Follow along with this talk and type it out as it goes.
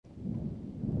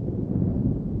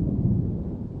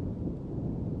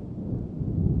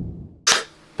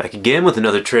Back again with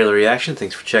another trailer reaction.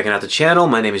 Thanks for checking out the channel.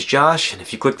 My name is Josh, and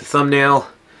if you click the thumbnail,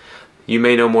 you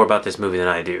may know more about this movie than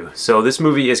I do. So this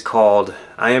movie is called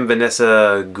I Am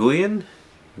Vanessa Guillen?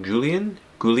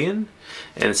 And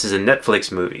this is a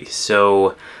Netflix movie.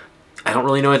 So I don't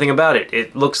really know anything about it.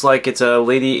 It looks like it's a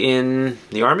lady in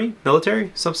the army,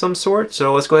 military, some sort.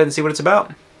 So let's go ahead and see what it's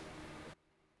about.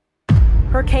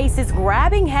 Her case is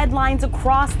grabbing headlines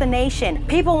across the nation.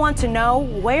 People want to know,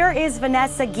 where is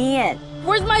Vanessa Guillen?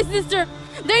 Where's my sister?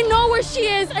 They know where she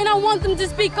is, and I want them to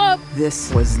speak up.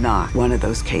 This was not one of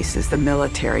those cases the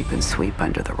military can sweep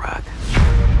under the rug.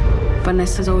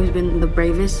 Vanessa's always been the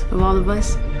bravest of all of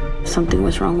us. Something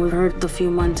was wrong with her the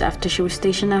few months after she was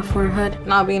stationed at Fort Hood.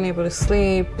 Not being able to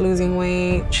sleep, losing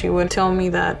weight. She would tell me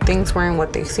that things weren't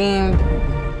what they seemed.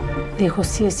 Dijo,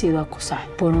 sí he sido acusada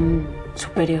por un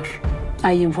superior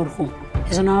ahí en Fort Hood.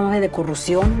 Es una base de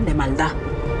corrupción, de maldad.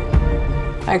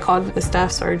 I called the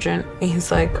staff sergeant.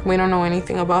 He's like, we don't know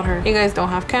anything about her. You guys don't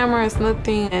have cameras,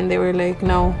 nothing. And they were like,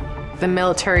 no. The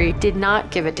military did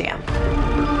not give a damn.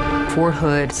 Fort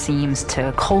Hood seems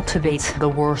to cultivate the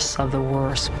worst of the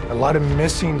worst. A lot of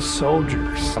missing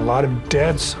soldiers, a lot of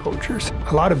dead soldiers,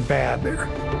 a lot of bad there.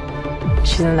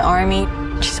 She's in the army.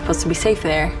 She's supposed to be safe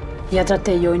there. Ya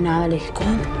traté yo y nada, le dije,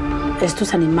 ¿cómo?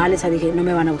 Estos animales, dije, no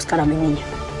me van a buscar a mi niña.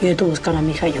 Yo tengo que buscar a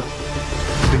mi hija yo.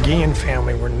 The Guillen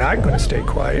family were not going to stay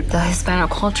quiet. The Hispanic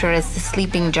culture is the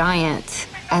sleeping giant,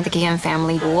 and the Guillen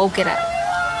family woke it up.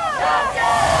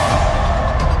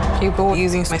 People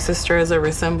using my sister as a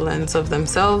resemblance of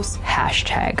themselves.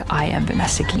 Hashtag I am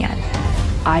Vanessa Guillen.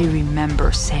 I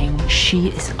remember saying, she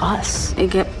is us.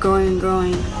 It kept growing and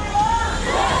growing.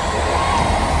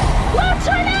 What's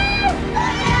her name?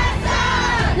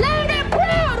 Vanessa! Loud and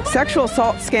proud! Sexual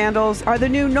assault scandals are the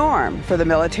new norm for the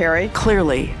military.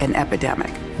 Clearly an epidemic.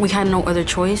 We had no other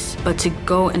choice but to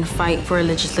go and fight for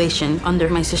legislation under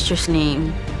my sister's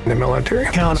name. The military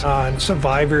counts on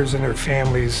survivors and their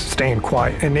families staying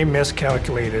quiet, and they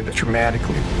miscalculated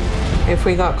dramatically. If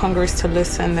we got Congress to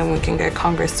listen, then we can get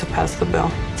Congress to pass the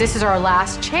bill. This is our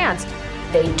last chance.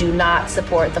 They do not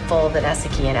support the full Vanessa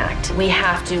Guillen Act. We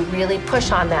have to really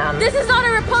push on them. This is not a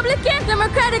Republican,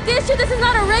 Democratic issue. This is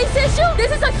not a race issue.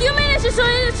 This is a human issue, so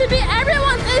it should be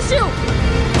everyone's issue.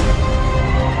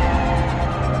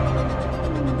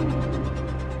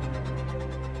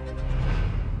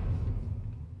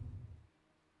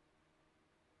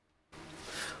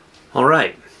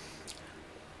 Alright,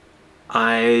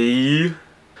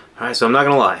 so I'm not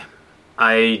gonna lie.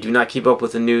 I do not keep up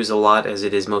with the news a lot, as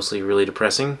it is mostly really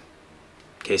depressing,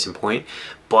 case in point,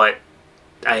 but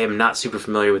I am not super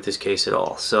familiar with this case at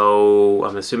all. So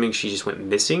I'm assuming she just went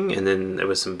missing, and then there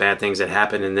was some bad things that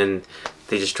happened, and then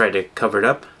they just tried to cover it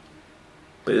up.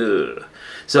 Ugh.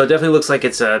 So it definitely looks like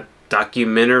it's a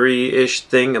documentary-ish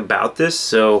thing about this,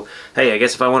 so hey, I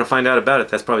guess if I want to find out about it,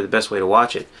 that's probably the best way to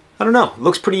watch it. I don't know, it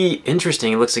looks pretty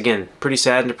interesting. It looks, again, pretty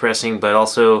sad and depressing, but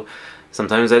also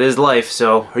sometimes that is life.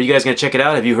 So are you guys going to check it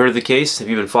out? Have you heard of the case? Have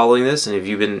you been following this? And have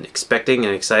you been expecting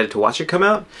and excited to watch it come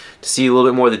out? To see a little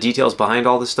bit more of the details behind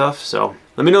all this stuff? So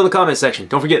let me know in the comment section.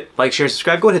 Don't forget, like, share,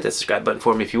 subscribe. Go ahead and hit that subscribe button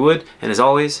for me if you would. And as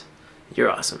always, you're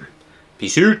awesome.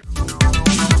 Peace out.